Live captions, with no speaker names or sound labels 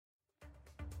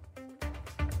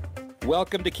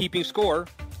Welcome to Keeping Score.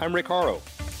 I'm Rick Horrow.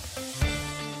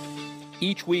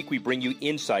 Each week we bring you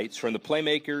insights from the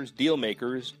playmakers, deal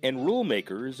makers, and rule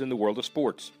makers in the world of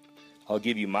sports. I'll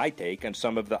give you my take on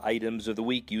some of the items of the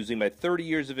week using my 30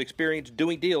 years of experience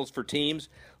doing deals for teams,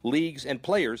 leagues, and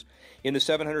players in the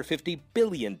 $750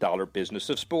 billion business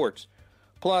of sports.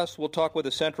 Plus, we'll talk with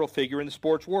a central figure in the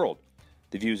sports world.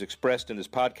 The views expressed in this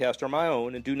podcast are my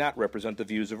own and do not represent the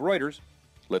views of Reuters.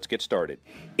 Let's get started.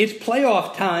 It's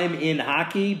playoff time in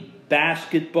hockey,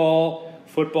 basketball,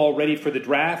 football ready for the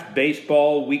draft,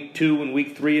 baseball, week 2 and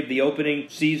week 3 of the opening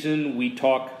season. We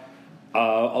talk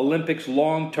Olympics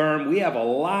long term. We have a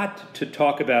lot to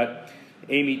talk about.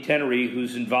 Amy Tenery,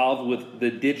 who's involved with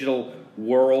the digital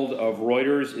world of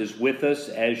Reuters, is with us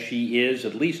as she is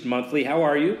at least monthly. How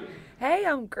are you? Hey,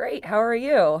 I'm great. How are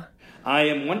you? I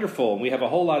am wonderful. We have a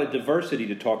whole lot of diversity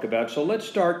to talk about. So let's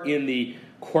start in the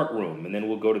courtroom, and then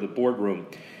we'll go to the boardroom.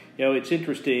 You know, it's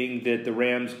interesting that the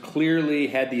Rams clearly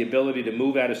had the ability to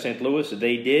move out of St. Louis.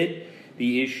 They did.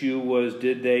 The issue was,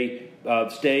 did they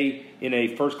stay in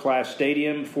a first-class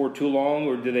stadium for too long,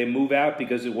 or did they move out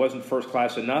because it wasn't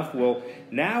first-class enough? Well,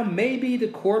 now maybe the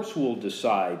courts will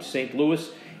decide. St.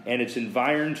 Louis and its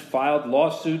environs filed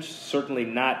lawsuits, certainly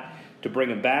not to bring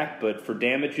them back, but for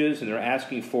damages, and they're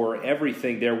asking for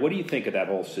everything there. What do you think of that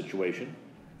whole situation?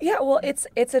 Yeah, well,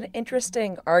 it's an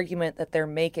interesting argument that they're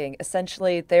making.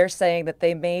 Essentially, they're saying that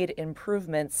they made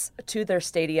improvements to their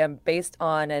stadium based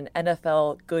on an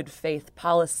NFL good faith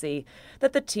policy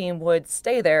that the team would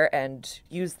stay there and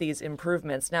use these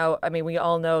improvements. Now, I mean, we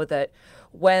all know that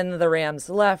when the Rams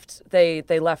left, they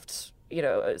left,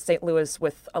 St. Louis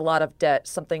with a lot of debt,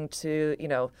 something to,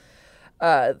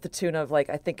 the tune of, I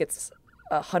think it's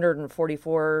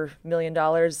 $144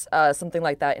 million, something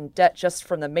like that, in debt just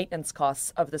from the maintenance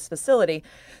costs of this facility.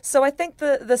 So I think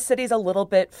the city's a little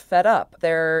bit fed up.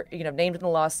 They're, named in the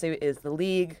lawsuit is the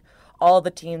league, all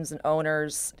the teams and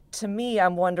owners. To me,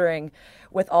 I'm wondering,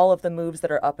 with all of the moves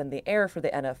that are up in the air for the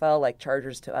NFL, like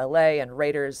Chargers to LA and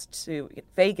Raiders to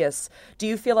Vegas, do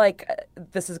you feel like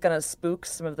this is going to spook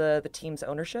some of the team's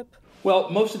ownership?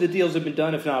 Well, most of the deals have been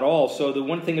done, if not all. So the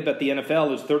one thing about the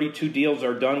NFL is 32 deals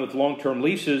are done with long-term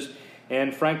leases,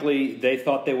 and frankly, they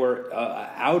thought they were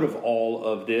out of all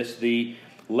of this. The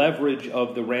leverage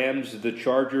of the Rams, the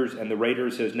Chargers, and the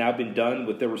Raiders has now been done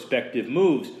with their respective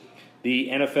moves. The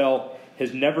NFL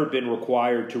has never been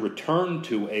required to return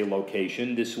to a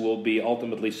location. This will be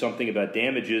ultimately something about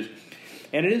damages.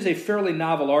 And it is a fairly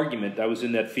novel argument. I was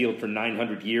in that field for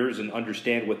 900 years and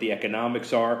understand what the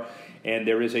economics are. And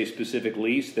there is a specific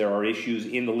lease. There are issues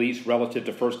in the lease relative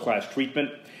to first-class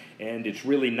treatment. And it's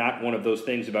really not one of those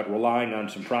things about relying on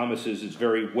some promises. It's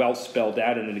very well spelled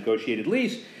out in a negotiated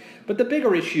lease. But the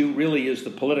bigger issue really is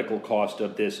the political cost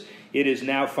of this. It is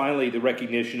now finally the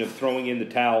recognition of throwing in the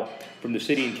towel from the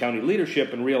city and county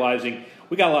leadership and realizing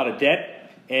we got a lot of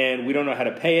debt and we don't know how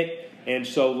to pay it. And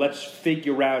so let's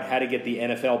figure out how to get the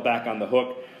NFL back on the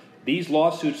hook. These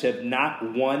lawsuits have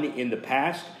not won in the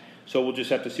past. So we'll just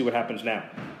have to see what happens now.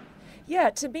 Yeah,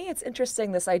 to me, it's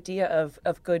interesting, this idea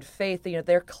of good faith.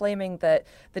 They're claiming that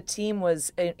the team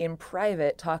was in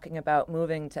private talking about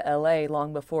moving to L.A.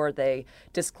 long before they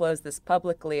disclosed this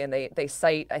publicly. And they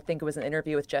cite, I think it was an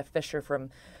interview with Jeff Fisher from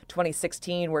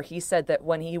 2016, where he said that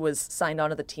when he was signed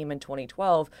onto the team in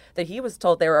 2012, that he was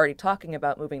told they were already talking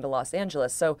about moving to Los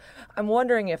Angeles. So I'm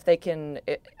wondering if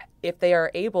they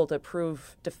are able to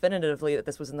prove definitively that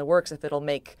this was in the works, if it'll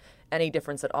make any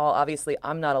difference at all. Obviously,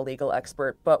 I'm not a legal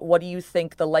expert, but what do you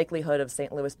think the likelihood of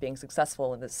St. Louis being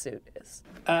successful in this suit is?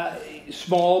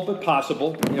 Small, but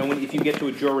possible. If you get to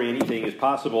a jury, anything is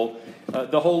possible.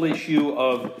 The whole issue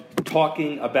of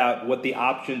talking about what the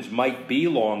options might be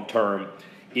long term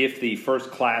if the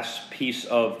first-class piece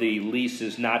of the lease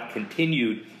is not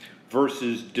continued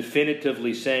versus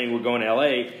definitively saying we're going to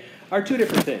L.A., are two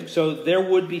different things. So there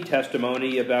would be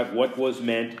testimony about what was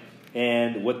meant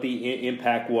and what the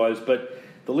impact was, but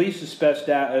the lease is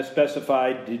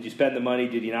specified. Did you spend the money?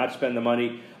 Did you not spend the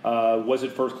money? Was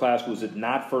it first class? Was it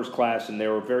not first class? And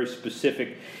there were very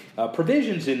specific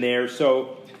provisions in there.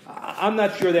 So I'm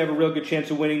not sure they have a real good chance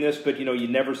of winning this, but you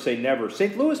never say never.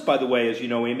 St. Louis, by the way, as you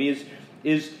know, Amy,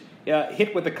 is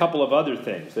hit with a couple of other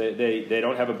things. They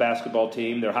don't have a basketball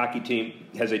team. Their hockey team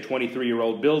has a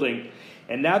 23-year-old building.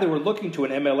 And now they were looking to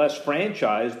an MLS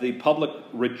franchise. The public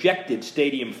rejected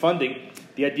stadium funding.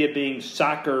 The idea being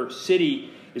Soccer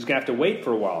City is going to have to wait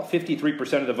for a while.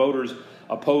 53% of the voters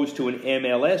opposed to an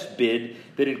MLS bid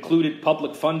that included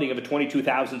public funding of a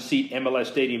 22,000-seat MLS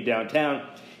stadium downtown.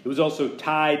 It was also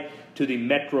tied to the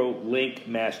Metrolink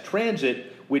mass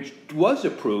transit, which was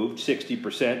approved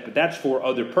 60%, but that's for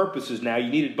other purposes now. You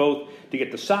needed both to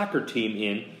get the soccer team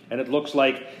in, and it looks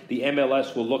like the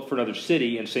MLS will look for another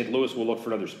city and St. Louis will look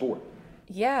for another sport.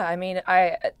 Yeah, I mean,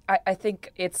 I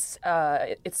think it's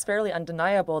fairly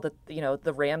undeniable that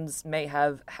the Rams may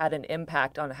have had an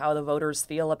impact on how the voters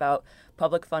feel about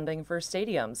public funding for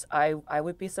stadiums. I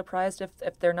would be surprised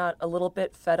if they're not a little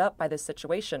bit fed up by this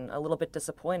situation, a little bit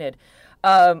disappointed.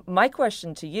 My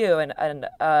question to you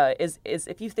is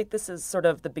if you think this is sort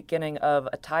of the beginning of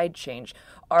a tide change,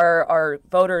 are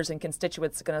voters and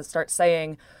constituents going to start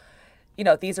saying,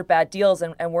 these are bad deals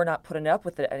and we're not putting up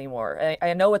with it anymore?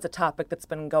 I know it's a topic that's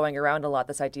been going around a lot,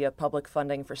 this idea of public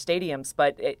funding for stadiums,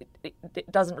 but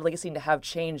it doesn't really seem to have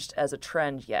changed as a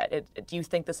trend yet. Do you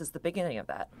think this is the beginning of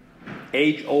that?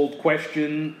 Age-old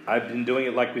question. I've been doing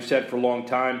it, like we said, for a long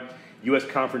time. U.S.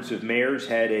 Conference of Mayors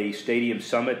had a stadium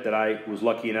summit that I was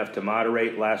lucky enough to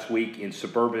moderate last week in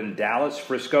suburban Dallas,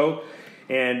 Frisco.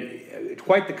 And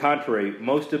quite the contrary,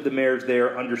 most of the mayors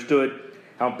there understood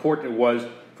how important it was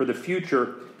for the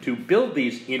future to build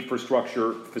these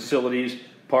infrastructure facilities,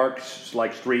 parks,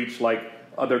 like streets, like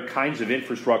other kinds of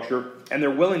infrastructure, and they're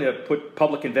willing to put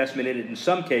public investment in it in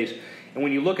some case. And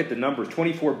when you look at the numbers,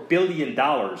 $24 billion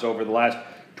over the last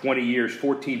 20 years,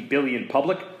 $14 billion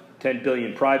public, $10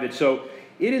 billion private. So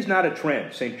it is not a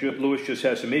trend. St. Louis just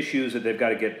has some issues that they've got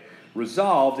to get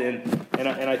resolved. And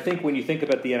I think when you think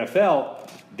about the NFL,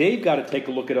 they've got to take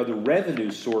a look at other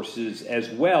revenue sources as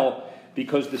well,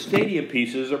 because the stadium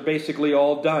pieces are basically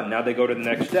all done. Now they go to the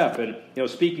next step. And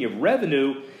speaking of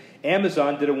revenue,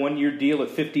 Amazon did a one-year deal at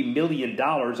 $50 million,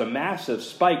 a massive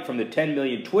spike from the $10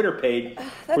 million Twitter paid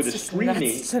for the streaming.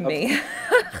 That's to me.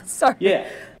 Sorry. Yeah.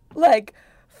 Like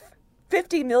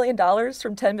 $50 million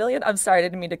from $10 million? I'm sorry, I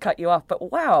didn't mean to cut you off,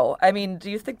 but wow. I mean, do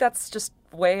you think that's just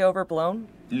way overblown?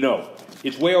 No,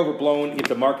 it's way overblown if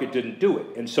the market didn't do it.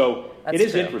 And so That's it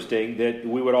is true. interesting that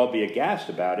we would all be aghast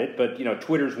about it, but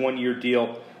Twitter's one-year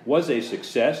deal was a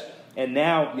success, and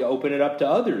now you open it up to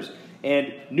others.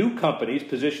 And new companies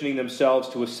positioning themselves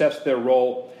to assess their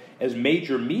role as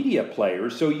major media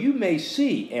players. So you may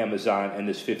see Amazon and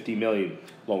this $50 million,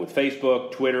 along with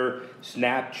Facebook, Twitter,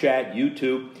 Snapchat,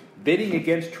 YouTube, bidding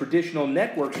against traditional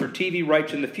networks for TV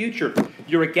rights in the future.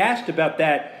 You're aghast about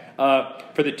that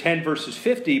for the 10 versus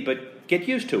 50, but get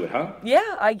used to it, huh?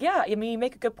 Yeah. I mean, you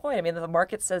make a good point. I mean, the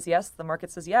market says yes. The market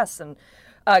says yes, and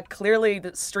clearly,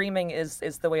 the streaming is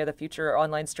the way of the future.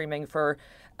 Online streaming for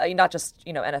not just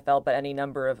NFL, but any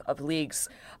number of leagues.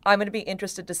 I'm going to be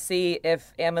interested to see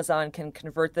if Amazon can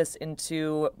convert this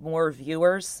into more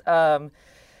viewers.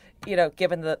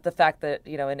 Given the fact that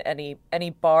in any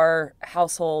bar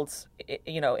household,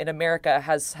 in America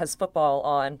has football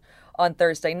on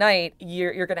Thursday night,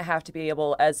 you're going to have to be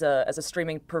able, as a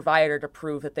streaming provider, to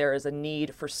prove that there is a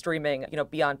need for streaming,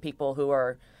 beyond people who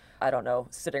are, I don't know,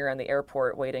 sitting around the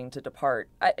airport waiting to depart.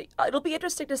 It'll be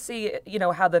interesting to see,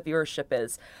 how the viewership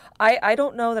is. I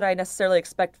don't know that I necessarily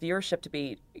expect viewership to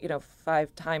be,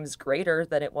 5 times greater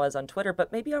than it was on Twitter,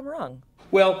 but maybe I'm wrong.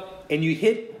 Well, and you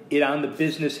hit it on the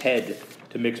business head,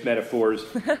 to mix metaphors.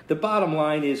 The bottom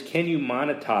line is, can you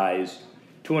monetize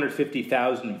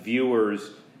 250,000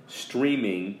 viewers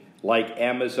streaming like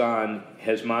Amazon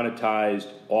has monetized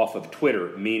off of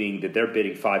Twitter, meaning that they're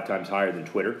bidding 5 times higher than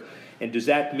Twitter? And does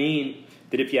that mean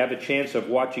that if you have a chance of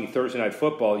watching Thursday Night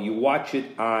Football, you watch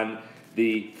it on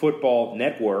the Football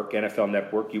Network, NFL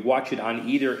Network, you watch it on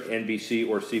either NBC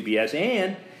or CBS,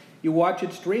 and you watch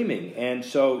it streaming? And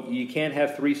so you can't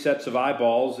have 3 sets of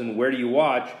eyeballs, and where do you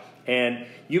watch? And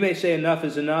you may say enough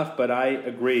is enough, but I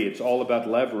agree. It's all about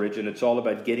leverage, and it's all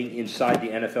about getting inside the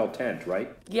NFL tent,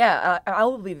 right? Yeah, I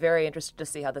will be very interested to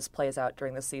see how this plays out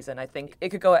during the season. I think it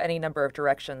could go any number of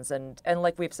directions, and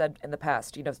like we've said in the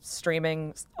past,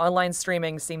 online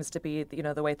streaming seems to be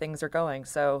the way things are going.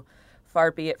 So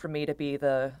far be it from me to be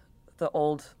the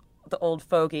old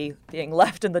fogey being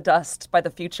left in the dust by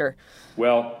the future.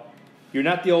 Well, you're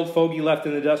not the old fogey left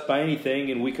in the dust by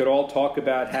anything, and we could all talk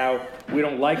about how we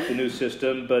don't like the new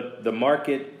system, but the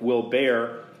market will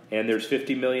bear, and there's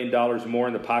 $50 million more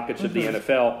in the pockets of the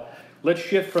NFL. Let's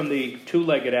shift from the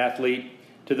 2-legged athlete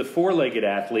to the 4-legged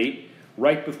athlete.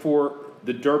 Right before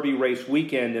the Derby race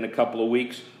weekend in a couple of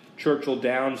weeks, Churchill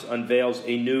Downs unveils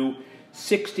a new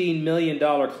 $16 million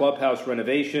clubhouse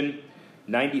renovation,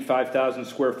 95,000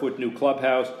 square foot new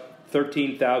clubhouse,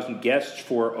 13,000 guests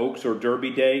for Oaks or Derby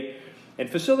Day. And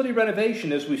facility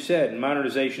renovation, as we've said, and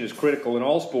modernization is critical in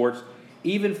all sports,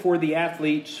 even for the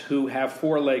athletes who have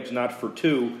 4 legs, not for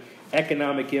 2.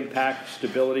 Economic impact,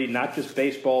 stability, not just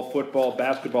baseball, football,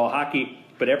 basketball, hockey,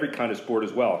 but every kind of sport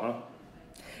as well, huh?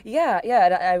 Yeah,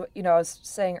 and I was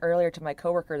saying earlier to my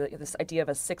coworker that this idea of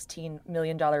a $16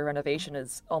 million renovation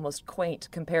is almost quaint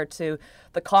compared to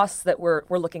the costs that we're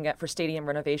looking at for stadium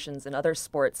renovations in other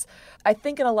sports. I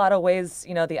think in a lot of ways,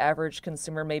 the average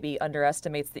consumer maybe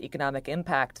underestimates the economic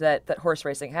impact that horse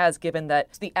racing has, given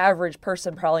that the average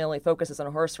person probably only focuses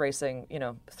on horse racing,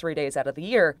 3 days out of the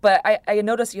year. But I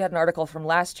noticed you had an article from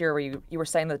last year where you were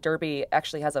saying that Derby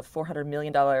actually has a $400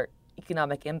 million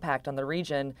economic impact on the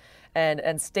region, and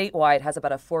statewide has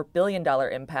about a $4 billion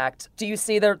impact. Do you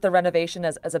see the renovation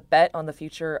as a bet on the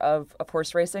future of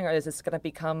horse racing, or is this going to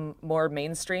become more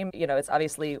mainstream? It's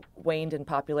obviously waned in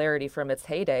popularity from its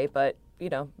heyday, but,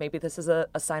 maybe this is a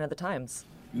sign of the times.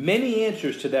 Many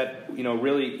answers to that,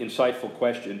 really insightful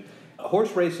question.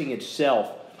 Horse racing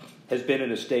itself has been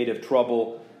in a state of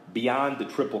trouble beyond the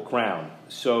Triple Crown.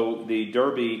 So the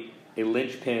Derby, a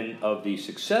linchpin of the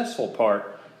successful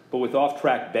part, but with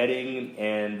off-track betting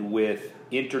and with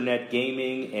internet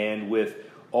gaming and with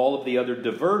all of the other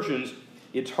diversions,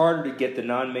 it's harder to get the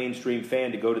non-mainstream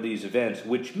fan to go to these events,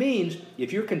 which means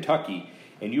if you're Kentucky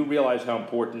and you realize how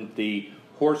important the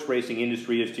horse racing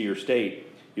industry is to your state,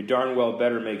 you darn well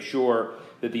better make sure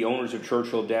that the owners of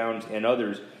Churchill Downs and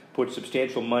others put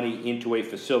substantial money into a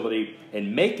facility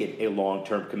and make it a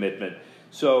long-term commitment.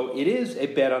 So it is a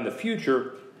bet on the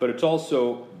future, but it's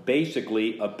also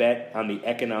basically a bet on the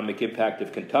economic impact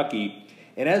of Kentucky.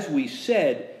 And as we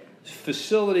said,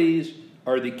 facilities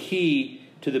are the key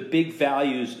to the big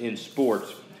values in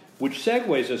sports, which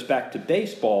segues us back to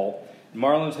baseball.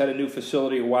 Marlins had a new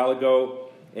facility a while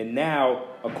ago, and now,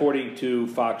 according to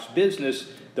Fox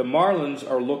Business, the Marlins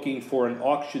are looking for an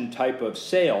auction type of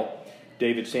sale.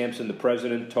 David Sampson, the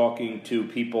president, talking to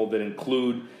people that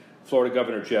include Florida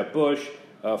Governor Jeb Bush,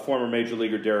 former Major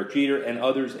Leaguer Derek Jeter, and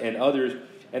others.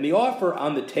 And the offer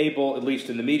on the table, at least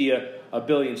in the media, $1.6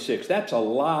 billion. That's a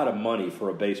lot of money for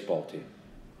a baseball team.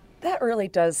 That really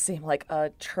does seem like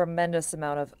a tremendous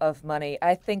amount of money.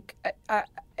 I think,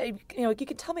 you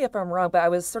can tell me if I'm wrong, but I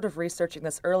was sort of researching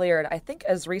this earlier, and I think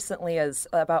as recently as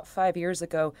about 5 years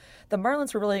ago, the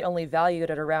Marlins were really only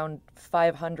valued at around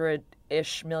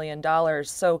 $500-ish million.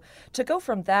 So to go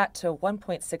from that to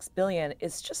 $1.6 billion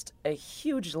is just a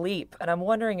huge leap. And I'm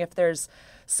wondering if there's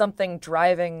something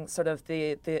driving sort of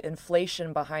the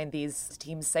inflation behind these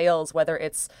team sales, whether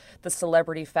it's the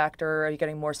celebrity factor, are you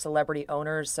getting more celebrity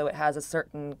owners so it has a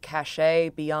certain cachet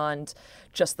beyond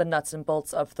just the nuts and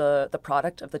bolts of the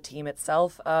product of the team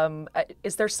itself?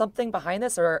 Is there something behind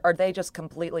this, or are they just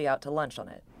completely out to lunch on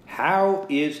it? How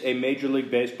is a Major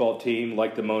League Baseball team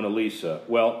like the Mona Lisa?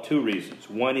 Well, two reasons.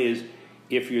 One is,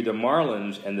 if you're the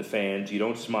Marlins and the fans, you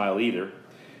don't smile either.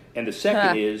 And the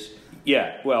second is,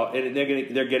 and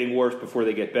they're getting worse before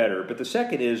they get better. But the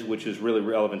second is, which is really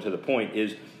relevant to the point,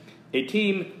 is a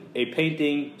team, a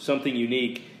painting, something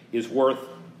unique is worth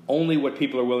only what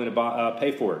people are willing to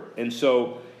pay for it. And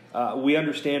so we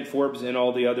understand Forbes and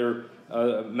all the other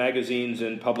magazines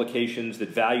and publications that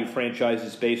value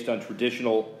franchises based on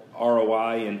traditional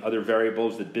ROI and other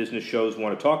variables that business shows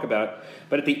want to talk about.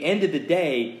 But at the end of the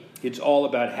day, it's all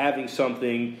about having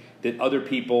something that other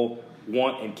people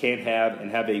want and can't have, and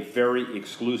have a very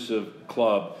exclusive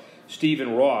club.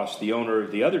 Stephen Ross, the owner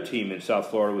of the other team in South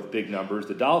Florida with big numbers,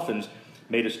 the Dolphins,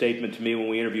 made a statement to me when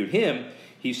we interviewed him.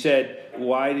 He said,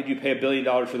 "Why did you pay $1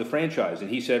 billion for the franchise?" And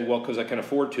he said, "Well, because I can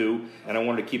afford to, and I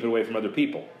wanted to keep it away from other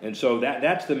people." And so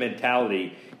that's the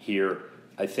mentality here,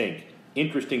 I think.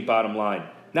 Interesting bottom line.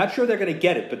 Not sure they're going to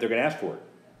get it, but they're going to ask for it.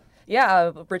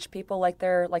 Yeah, rich people like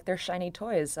their shiny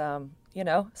toys,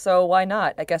 so why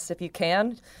not? I guess if you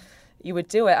can, you would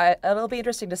do it. It'll be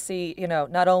interesting to see,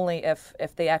 not only if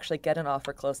they actually get an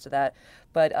offer close to that,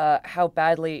 but how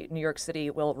badly New York City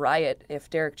will riot if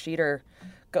Derek Jeter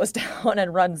goes down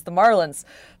and runs the Marlins.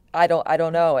 I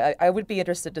don't know. I would be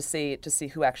interested to see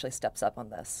who actually steps up on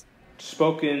this.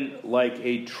 Spoken like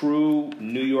a true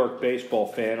New York baseball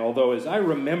fan, although as I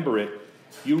remember it,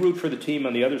 you root for the team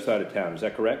on the other side of town. Is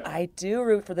that correct? I do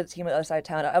root for the team on the other side of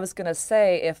town. I was going to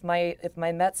say, if my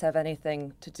Mets have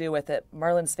anything to do with it,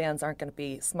 Marlins fans aren't going to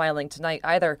be smiling tonight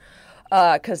either,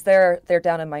 because they're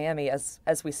down in Miami as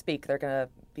we speak. They're going to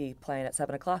be playing at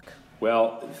 7 o'clock.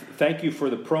 Well, thank you for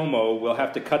the promo. We'll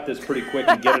have to cut this pretty quick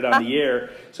and get it on the air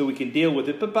so we can deal with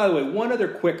it. But by the way, one other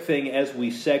quick thing as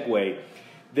we segue.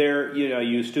 There,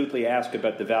 you astutely ask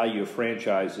about the value of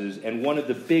franchises, and one of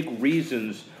the big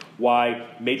reasons why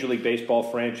Major League Baseball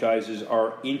franchises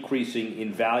are increasing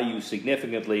in value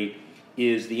significantly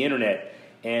is the internet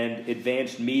and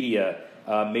advanced media.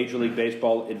 Major League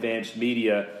Baseball advanced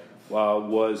media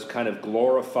was kind of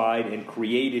glorified and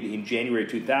created in January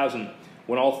 2000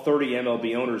 when all 30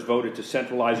 MLB owners voted to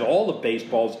centralize all of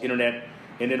baseball's internet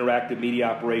and interactive media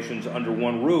operations under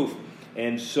one roof.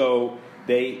 And so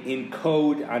they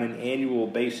encode on an annual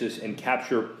basis and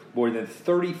capture more than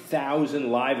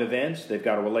 30,000 live events. They've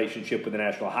got a relationship with the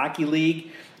National Hockey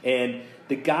League. And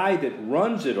the guy that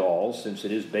runs it all, since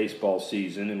it is baseball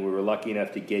season, and we were lucky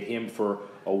enough to get him for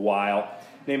a while,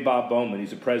 named Bob Bowman.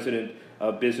 He's the president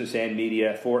of business and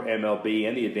media for MLB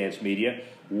and the advanced media,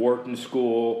 Wharton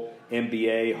School,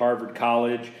 MBA, Harvard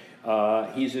College.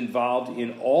 He's involved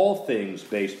in all things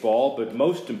baseball, but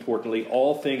most importantly,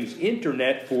 all things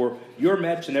internet for your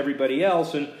Mets and everybody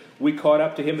else. And we caught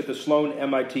up to him at the Sloan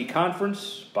MIT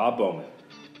conference. Bob Bowman.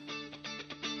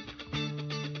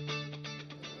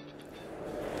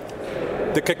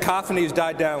 The cacophony's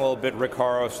died down a little bit, Rick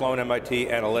Horrow, Sloan MIT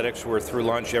Analytics. We're through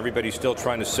lunch. Everybody's still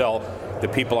trying to sell the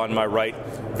people on my right,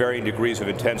 varying degrees of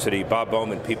intensity. Bob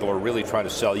Bowman, people are really trying to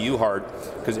sell you hard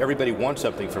because everybody wants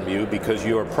something from you because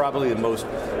you are probably the most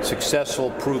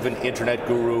successful, proven internet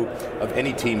guru of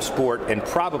any team sport and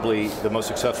probably the most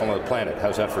successful on the planet.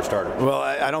 How's that for a starter? Well,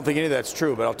 I don't think any of that's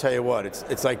true, but I'll tell you what,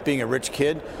 it's like being a rich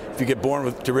kid. If you get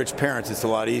born to rich parents, it's a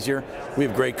lot easier. We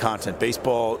have great content.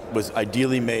 Baseball was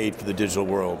ideally made for the digital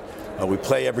world. We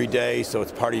play every day, so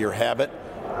it's part of your habit.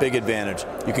 Big advantage.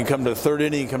 You can come to the third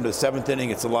inning, you come to the seventh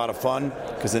inning, it's a lot of fun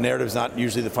because the narrative's not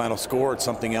usually the final score, it's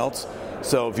something else.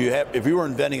 So if you were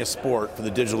inventing a sport for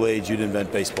the digital age, you'd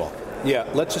invent baseball. Yeah,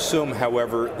 let's assume,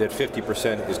 however, that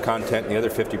 50% is content and the other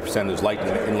 50% is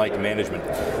enlightened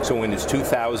management. So when it's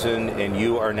 2000 and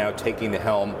you are now taking the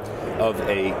helm of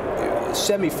a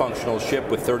semi-functional ship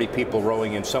with 30 people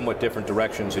rowing in somewhat different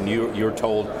directions and you're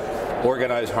told,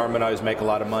 organize, harmonize, make a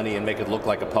lot of money, and make it look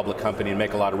like a public company and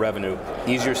make a lot of revenue.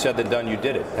 Easier said than done, you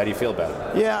did it. How do you feel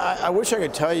about it? Yeah, I wish I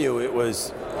could tell you it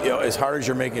was as hard as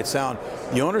you're making it sound.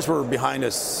 The owners were behind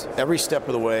us every step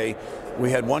of the way. We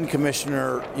had one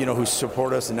commissioner, who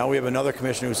supported us, and now we have another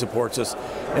commissioner who supports us.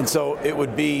 And so it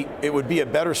would be a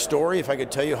better story if I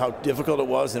could tell you how difficult it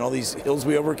was and all these hills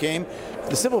we overcame.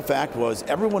 The simple fact was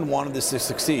everyone wanted this to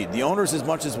succeed. The owners as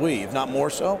much as we, if not more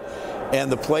so. And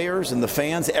the players and the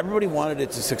fans, everybody wanted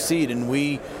it to succeed, and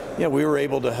we were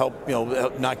able to help,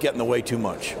 not get in the way too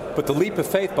much. But the leap of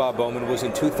faith, Bob Bowman, was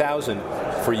in 2000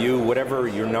 for you, whatever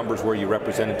your numbers were you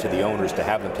represented to the owners to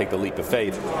have them take the leap of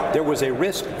faith. There was a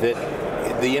risk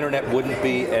that the internet wouldn't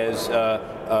be as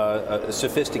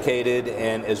sophisticated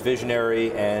and as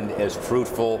visionary and as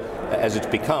fruitful as it's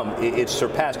become. It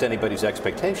surpassed anybody's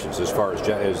expectations as far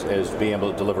as being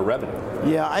able to deliver revenue.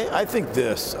 Yeah, I think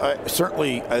this.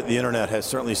 Certainly, the internet has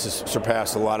certainly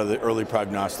surpassed a lot of the early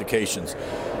prognostications.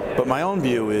 But my own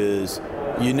view is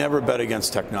you never bet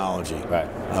against technology. Right.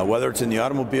 Whether it's in the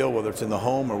automobile, whether it's in the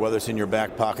home, or whether it's in your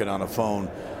back pocket on a phone,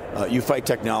 you fight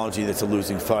technology that's a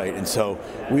losing fight. And so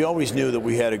we always knew that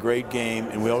we had a great game,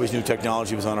 and we always knew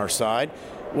technology was on our side.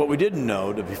 What we didn't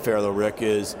know, to be fair though, Rick,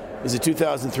 is it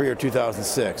 2003 or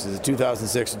 2006? Is it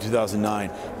 2006 or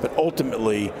 2009? But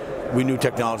ultimately, we knew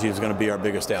technology was going to be our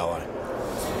biggest ally.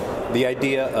 The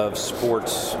idea of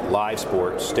sports, live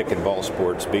sports, stick and ball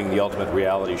sports, being the ultimate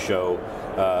reality show,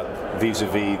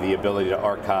 vis-a-vis the ability to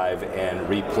archive and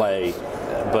replay,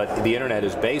 but the internet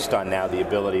is based on now the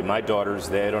ability. My daughters,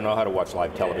 they don't know how to watch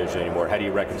live television anymore. How do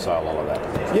you reconcile all of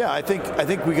that? Yeah, I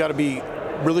think we got to be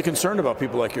really concerned about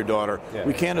people like your daughter. Yeah.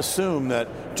 We can't assume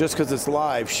that just because it's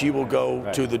live, she will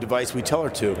go to the device we tell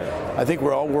her to. Right. I think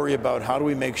we're all worried about how do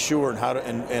we make sure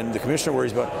and the commissioner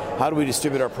worries about how do we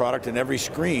distribute our product in every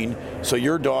screen so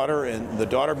your daughter and the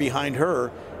daughter behind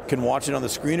her can watch it on the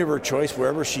screen of her choice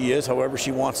wherever she is, however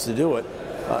she wants to do it.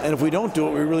 And if we don't do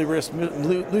it, we really risk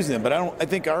losing them. But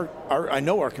I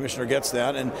know our commissioner gets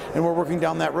that, and we're working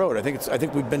down that road. I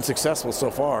think we've been successful so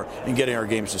far in getting our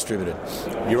games distributed.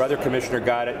 Your other commissioner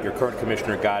got it. Your current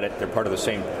commissioner got it. They're part of the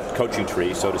same coaching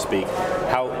tree, so to speak.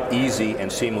 How easy and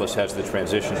seamless has the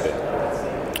transition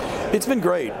been? It's been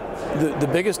great. The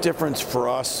biggest difference for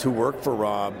us who work for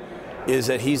Rob is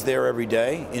that he's there every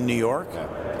day in New York.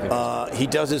 Yeah. He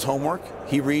does his homework.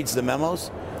 He reads the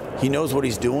memos. He knows what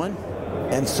he's doing.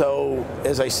 And so,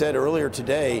 as I said earlier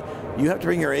today, you have to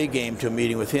bring your A game to a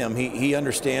meeting with him. He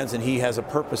understands and he has a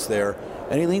purpose there,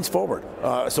 and he leans forward.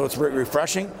 So it's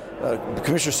refreshing.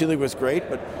 Commissioner Seelig was great,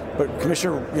 but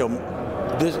Commissioner,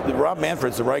 Rob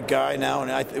Manfred's the right guy now,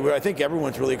 and I think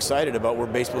everyone's really excited about where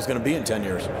baseball's going to be in 10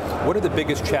 years. What are the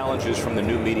biggest challenges from the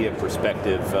new media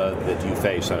perspective that you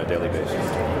face on a daily basis?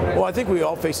 Well, I think we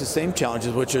all face the same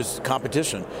challenges, which is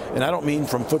competition. And I don't mean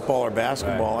from football or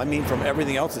basketball. Right. I mean from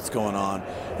everything else that's going on.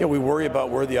 We worry about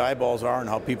where the eyeballs are and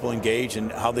how people engage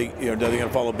and how they're going to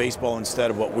follow baseball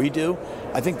instead of what we do.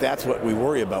 I think that's what we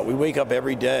worry about. We wake up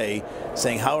every day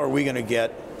saying, how are we going to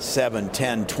get 7,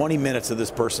 10, 20 minutes of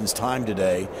this person's time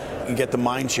today and get the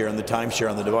mind share and the time share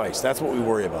on the device. That's what we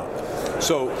worry about.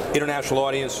 So, international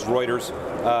audience, Reuters,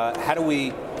 how do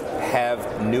we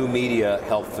have new media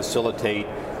help facilitate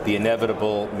the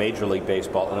inevitable Major League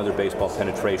Baseball and other baseball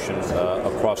penetration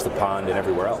across the pond and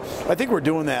everywhere else? I think we're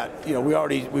doing that.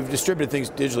 We've distributed things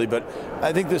digitally, but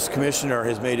I think this commissioner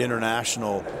has made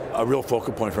international a real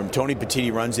focal point for him. Tony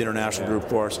Petitti runs the international group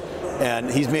for us,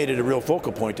 and he's made it a real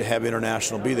focal point to have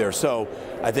international be there. So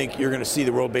I think you're going to see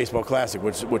the World Baseball Classic,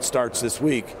 which starts this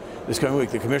coming week.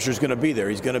 The commissioner's going to be there.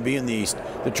 He's going to be in the East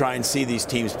to try and see these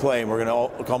teams play, and we're going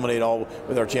to culminate all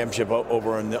with our championship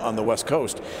over on the West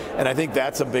Coast. And I think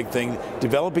that's a big thing.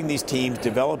 Developing these teams,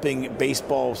 developing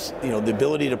baseball's, the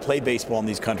ability to play baseball in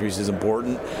these countries is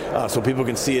important, so people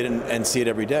can see it and see it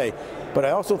every day. But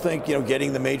I also think,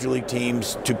 getting the major league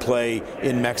teams to play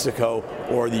in Mexico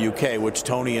or the UK, which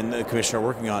Tony and the commissioner are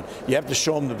working on, you have to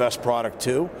show them the best product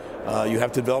too. You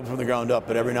have to develop from the ground up,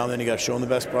 but every now and then you got to show them the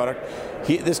best product.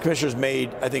 This commissioner's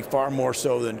made, I think, far more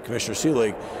so than Commissioner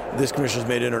Selig, this commissioner's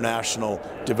made international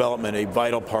development a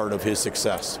vital part of his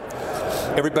success.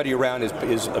 Everybody around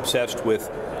is obsessed with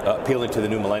appealing to the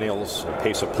new millennials,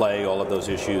 pace of play, all of those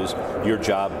issues. Your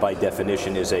job, by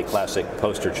definition, is a classic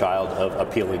poster child of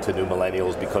appealing to new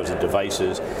millennials because of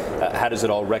devices. How does it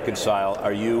all reconcile?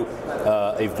 Are you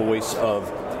a voice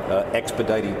of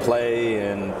expediting play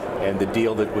and the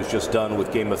deal that was just done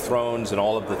with Game of Thrones and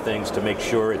all of the things to make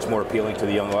sure it's more appealing to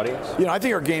the young audience? I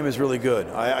think our game is really good.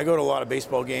 I go to a lot of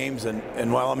baseball games,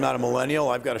 and while I'm not a millennial,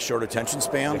 I've got a short attention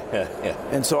span. Yeah.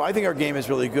 And so I think our game is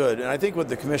really good. And I think what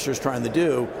the commissioner's trying to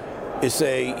do is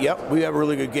say, yep, we have a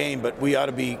really good game, but we ought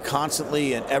to be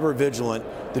constantly and ever vigilant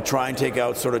to try and take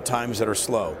out sort of times that are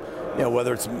slow.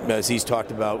 Whether it's, as he's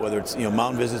talked about, whether it's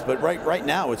mound visits, but right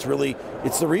now it's the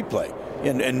replay.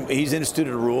 And he's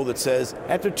instituted a rule that says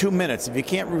after 2 minutes, if you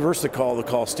can't reverse the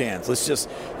call stands. Let's just,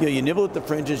 you nibble at the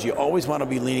fringes. You always want to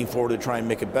be leaning forward to try and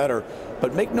make it better.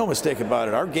 But make no mistake about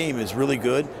it, our game is really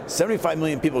good. 75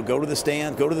 million people go to the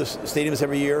stadiums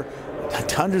every year.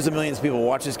 Hundreds of millions of people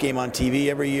watch this game on TV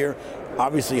every year.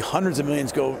 Obviously, hundreds of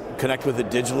millions go connect with it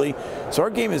digitally. So our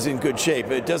game is in good shape.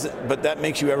 But that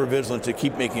makes you ever vigilant to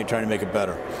keep trying to make it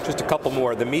better. Just a couple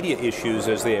more. The media issues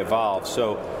as they evolve.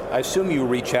 So I assume you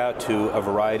reach out to a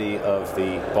variety of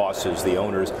the bosses, the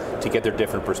owners, to get their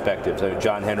different perspectives.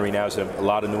 John Henry now has a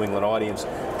lot of New England audience.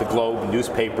 The Globe,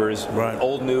 newspapers, right.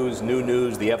 Old news, new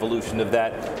news, the evolution of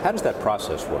that. How does that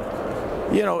process work?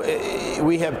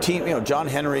 We have team. John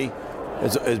Henry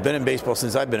has been in baseball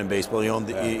since I've been in baseball. He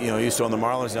used to own the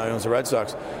Marlins, now he owns the Red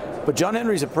Sox. But John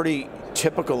Henry's a pretty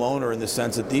typical owner in the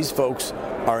sense that these folks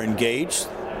are engaged.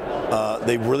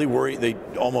 They really worry.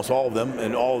 Almost all of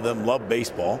them love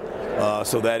baseball.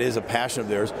 So that is a passion of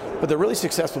theirs. But they're really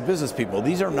successful business people.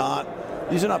 These are not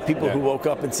people who woke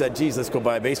up and said, geez, let's go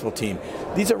buy a baseball team.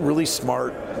 These are really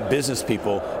smart business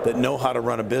people that know how to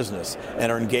run a business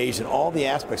and are engaged in all the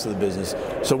aspects of the business.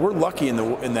 So we're lucky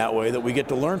in that way that we get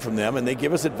to learn from them, and they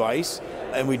give us advice,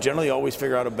 and we generally always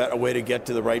figure out a way to get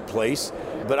to the right place.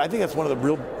 But I think that's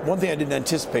one thing I didn't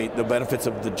anticipate, the benefits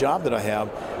of the job that I have,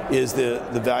 is the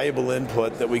valuable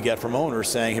input that we get from owners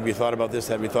saying, have you thought about this,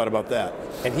 have you thought about that?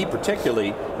 And he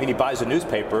particularly, he buys a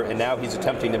newspaper, and now he's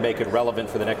attempting to make it relevant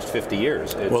for the next 50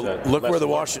 years. Look where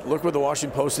the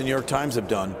Washington Post and New York Times have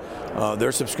done.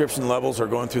 Their subscription levels are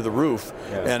going through the roof,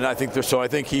 and I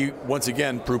think he once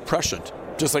again proved prescient.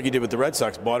 Just like he did with the Red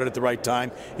Sox, bought it at the right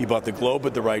time. He bought the Globe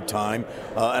at the right time,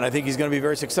 and I think he's going to be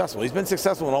very successful. He's been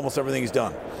successful in almost everything he's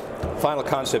done. Final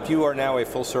concept, you are now a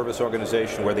full-service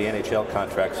organization where the NHL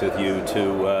contracts with you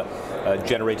to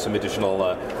generate some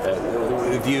additional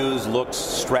views, looks,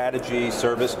 strategy,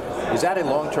 service. Is that a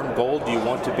long-term goal? Do you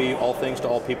want to be all things to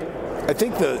all people? I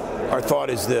think our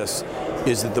thought is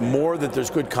that the more that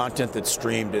there's good content that's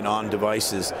streamed and on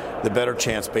devices, the better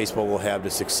chance baseball will have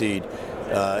to succeed.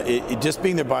 Just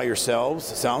being there by yourselves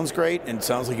sounds great and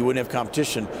sounds like you wouldn't have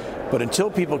competition, but until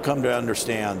people come to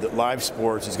understand that live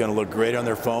sports is going to look great on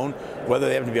their phone, whether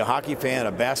they happen to be a hockey fan,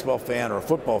 a basketball fan, or a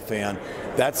football fan,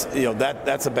 that's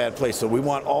a bad place. So we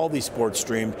want all these sports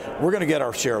streamed. We're going to get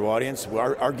our share of audience.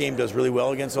 Our game does really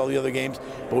well against all the other games,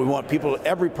 but we want people,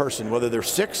 every person, whether they're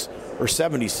 6 or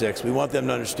 76, we want them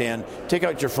to understand, take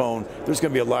out your phone, there's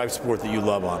going to be a live sport that you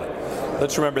love on it.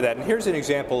 Let's remember that. And here's an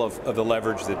example of the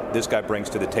leverage that this guy brings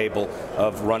to the table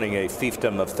of running a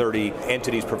fiefdom of 30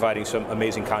 entities providing some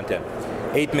amazing content.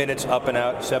 8 minutes, up and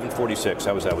out, 7:46.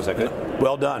 How was that? Was that good?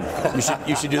 Well done.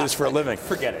 You should do this for a living.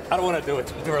 Forget it. I don't want to do it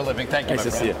for a living. Thank you, nice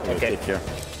to see you. Okay. Take care.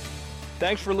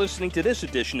 Thanks for listening to this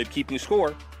edition of Keeping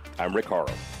Score. I'm Rick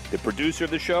Horrow. The producer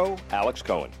of the show, Alex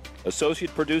Cohen.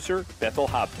 Associate producer, Bethel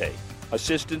Habte.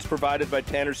 Assistance provided by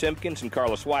Tanner Simpkins and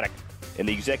Carla Swadek. And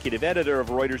the executive editor of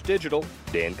Reuters Digital,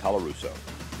 Dan Colarusso.